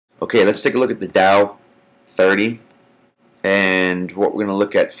Okay, let's take a look at the Dow 30, and what we're going to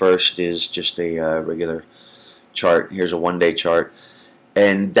look at first is just a regular chart. Here's a one-day chart,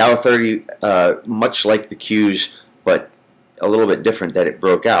 and Dow 30, much like the Qs, but a little bit different that it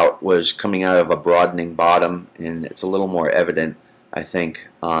broke out, was coming out of a broadening bottom, and it's a little more evident, I think,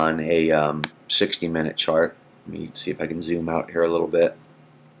 on a 60-minute chart. Let me see if I can zoom out here a little bit.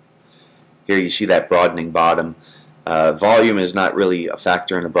 Here you see that broadening bottom. Volume is not really a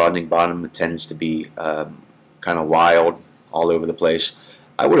factor in a broadening bottom. It tends to be kind of wild all over the place.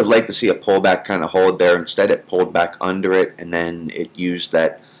 I would have liked to see a pullback kind of hold there. Instead, it pulled back under it, and then it used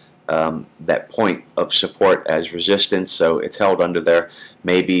that that point of support as resistance. So it's held under there.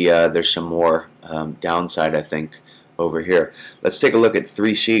 Maybe there's some more downside, I think, over here. Let's take a look at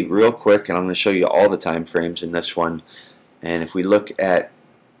 3C real quick, and I'm going to show you all the time frames in this one. And if we look at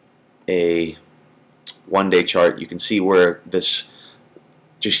a one-day chart, you can see where this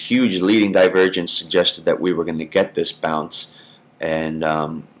just huge leading divergence suggested that we were going to get this bounce. And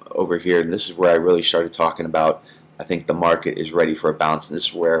over here, and this is where I really started talking about, I think the market is ready for a bounce. And this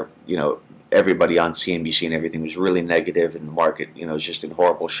is where, you know, everybody on CNBC and everything was really negative, and the market, you know, is just in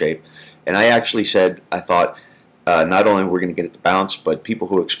horrible shape. And I actually said, I thought, not only we're going to get the bounce, but people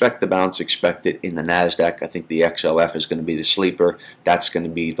who expect the bounce expect it in the NASDAQ. I think the XLF is going to be the sleeper. That's going to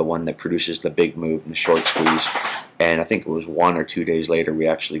be the one that produces the big move and the short squeeze. And I think it was 1 or 2 days later we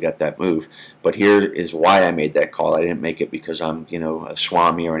actually got that move. But here is why I made that call. I didn't make it because I'm, you know, a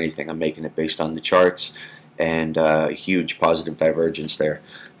Swami or anything. I'm making it based on the charts, and a huge positive divergence there.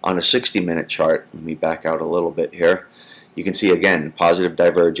 On a 60-minute chart, let me back out a little bit here. You can see again positive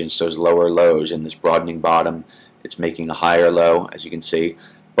divergence, those lower lows in this broadening bottom. It's making a higher low, as you can see.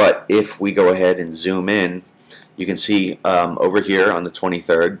 But if we go ahead and zoom in, you can see over here on the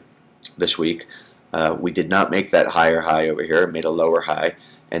 23rd this week, we did not make that higher high over here. It made a lower high.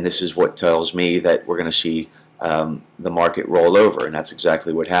 And this is what tells me that we're going to see the market roll over. And that's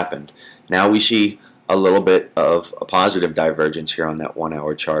exactly what happened. Now we see a little bit of a positive divergence here on that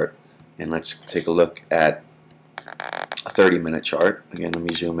 1-hour chart. And let's take a look at a 30-minute chart. Again, let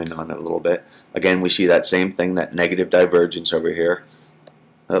me zoom in on it a little bit. Again, we see that same thing, that negative divergence over here.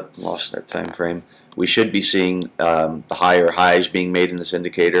 Oh, lost that time frame. We should be seeing the higher highs being made in this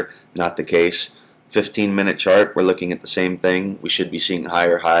indicator. Not the case. 15-minute chart, we're looking at the same thing. We should be seeing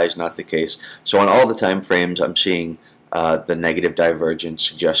higher highs. Not the case. So on all the time frames, I'm seeing the negative divergence,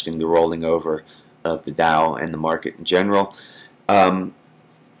 suggesting the rolling over of the Dow and the market in general. And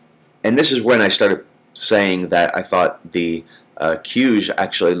this is when I started saying that I thought the Qs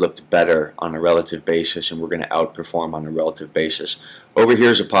actually looked better on a relative basis, and we're going to outperform on a relative basis. Over here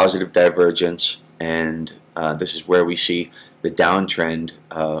is a positive divergence, and this is where we see the downtrend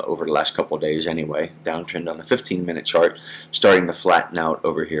over the last couple of days anyway. Downtrend on a 15-minute chart starting to flatten out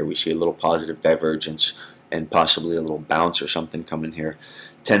over here. We see a little positive divergence and possibly a little bounce or something coming here.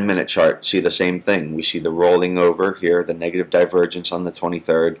 10-minute chart, see the same thing. We see the rolling over here, the negative divergence on the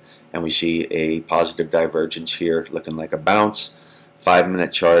 23rd, and we see a positive divergence here looking like a bounce.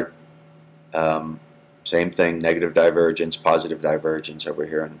 5-minute chart, same thing, negative divergence, positive divergence over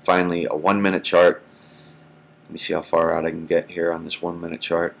here. And finally, a 1-minute chart. Let me see how far out I can get here on this 1-minute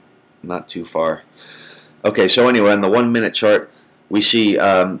chart. Not too far. Okay, so anyway, on the 1-minute chart, we see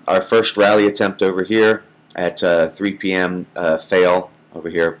our first rally attempt over here at 3 p.m. Fail over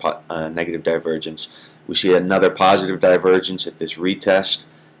here, negative divergence. We see another positive divergence at this retest,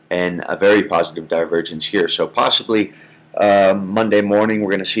 and a very positive divergence here. So possibly Monday morning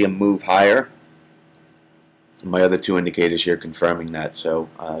we're going to see a move higher. My other two indicators here confirming that. So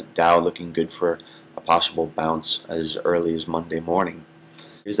Dow looking good for a possible bounce as early as Monday morning.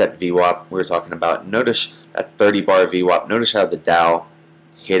 Here's that VWAP we were talking about. Notice that 30-bar VWAP. Notice how the Dow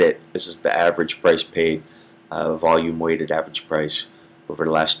hit it. This is the average price paid, volume weighted average price over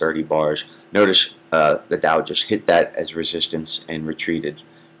the last 30 bars. Notice the Dow just hit that as resistance and retreated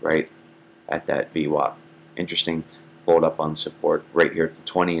right at that VWAP. Interesting. Pulled up on support right here at the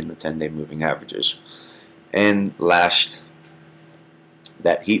 20 and the 10-day moving averages. And last,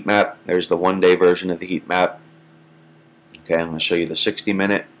 that heat map. There's the 1-day version of the heat map. Okay, I'm going to show you the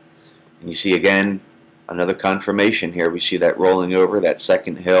 60-minute. And you see again another confirmation here. We see that rolling over, that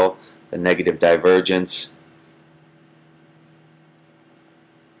second hill, the negative divergence.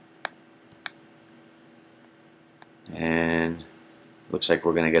 And looks like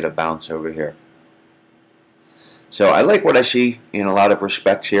we're going to get a bounce over here. So I like what I see in a lot of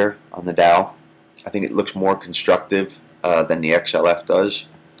respects here on the Dow. I think it looks more constructive than the XLF does.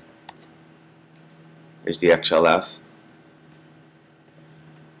 Here's the XLF.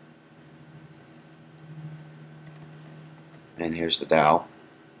 And here's the Dow.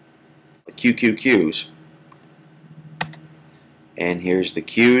 the QQQs. And here's the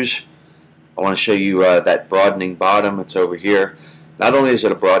Qs. I want to show you that broadening bottom. It's over here. Not only is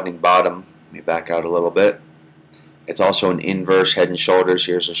it a broadening bottom, let me back out a little bit, it's also an inverse head and shoulders.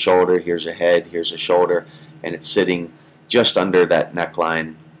 Here's a shoulder, here's a head, here's a shoulder, and it's sitting just under that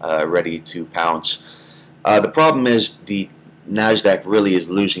neckline, ready to pounce. The problem is the NASDAQ really is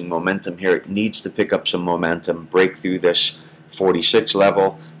losing momentum here. It needs to pick up some momentum, break through this 46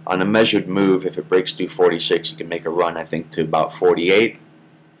 level. On a measured move, if it breaks through 46, you can make a run, I think, to about 48,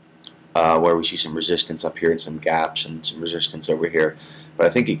 where we see some resistance up here and some gaps and some resistance over here. But I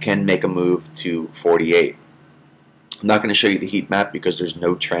think it can make a move to 48. I'm not going to show you the heat map because there's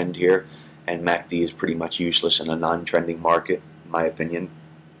no trend here, and MACD is pretty much useless in a non-trending market, in my opinion.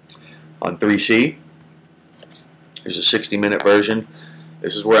 On 3C, there's a 60-minute version.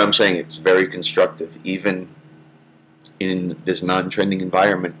 This is where I'm saying it's very constructive. Even in this non-trending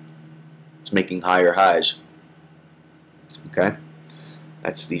environment, it's making higher highs. Okay,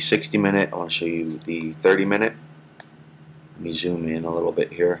 that's the 60-minute. I want to show you the 30-minute. Let me zoom in a little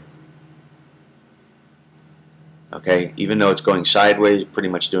bit here. Okay, even though it's going sideways, pretty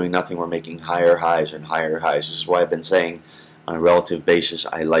much doing nothing, we're making higher highs and higher highs. This is why I've been saying on a relative basis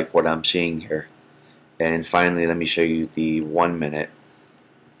I like what I'm seeing here. And finally, let me show you the 1 minute.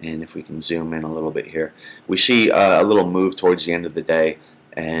 And if we can zoom in a little bit here, we see a little move towards the end of the day,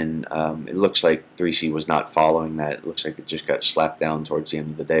 and it looks like 3C was not following that. It looks like it just got slapped down towards the end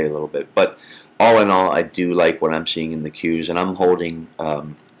of the day a little bit. But all in all, I do like what I'm seeing in the Qs, and I'm holding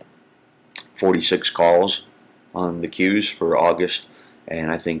 46 calls on the Qs for August,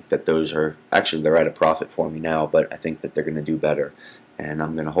 and I think that those are actually, they're at a profit for me now, but I think that they're going to do better, and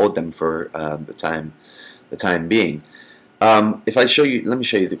I'm going to hold them for the time being. If I show you, let me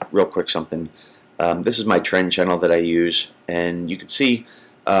show you real quick something. This is my trend channel that I use, and you can see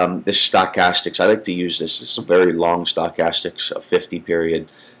this stochastics. I like to use this. This is a very long stochastics, a 50 period.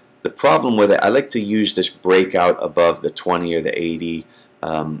 The problem with it, I like to use this breakout above the 20 or the 80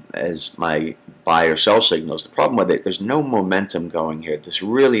 as my buy or sell signals. The problem with it, there's no momentum going here. This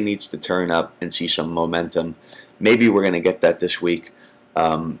really needs to turn up and see some momentum. Maybe we're going to get that this week.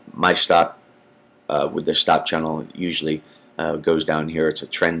 My stop with the stop channel usually goes down here. It's a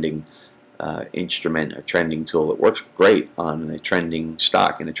trending instrument, a trending tool. It works great on a trending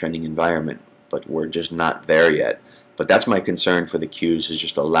stock in a trending environment, but we're just not there yet. But that's my concern for the Qs, is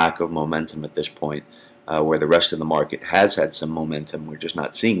just a lack of momentum at this point, where the rest of the market has had some momentum. We're just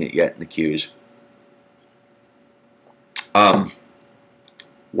not seeing it yet in the Qs.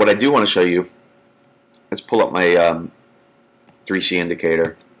 What I do want to show you, let's pull up my 3C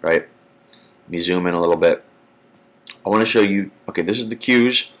indicator, right? Let me zoom in a little bit. I want to show you, okay, this is the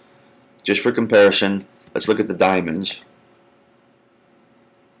Qs, just for comparison. Let's look at the diamonds.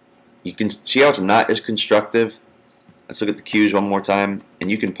 You can see how it's not as constructive. Let's look at the Qs one more time, and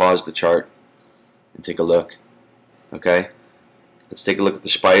you can pause the chart and take a look. Okay, let's take a look at the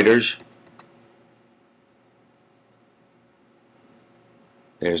spiders.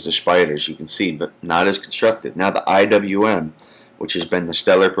 There's the spiders, you can see, but not as constructive. Now the IWM, which has been the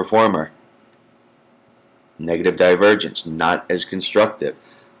stellar performer, negative divergence, not as constructive.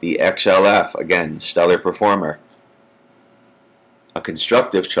 The XLF, again, stellar performer, a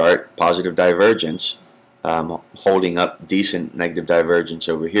constructive chart, positive divergence, holding up decent negative divergence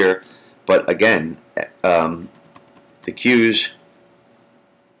over here. But again, the Qs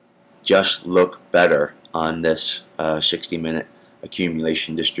just look better on this 60-minute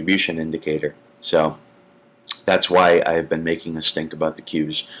accumulation distribution indicator. So that's why I've been making a stink about the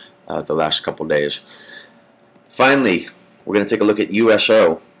Qs the last couple days. Finally, we're going to take a look at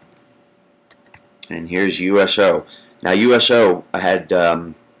USO. And here's USO. Now USO,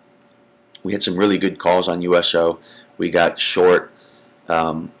 we had some really good calls on USO. We got short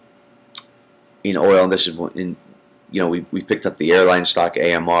in oil. This is in, we picked up the airline stock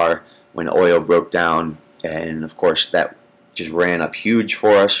AMR when oil broke down, and of course that just ran up huge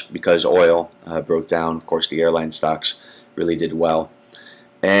for us because oil broke down. Of course, the airline stocks really did well,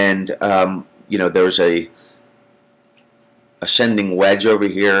 and there was a ascending wedge over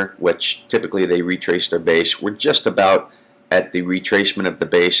here, which typically they retrace their base. We're just about at the retracement of the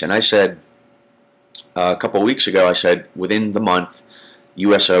base, and I said a couple weeks ago, I said within the month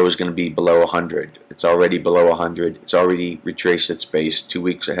USO is going to be below 100. It's already below 100. It's already retraced its base 2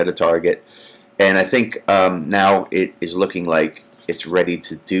 weeks ahead of target. And I think now it is looking like it's ready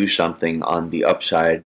to do something on the upside.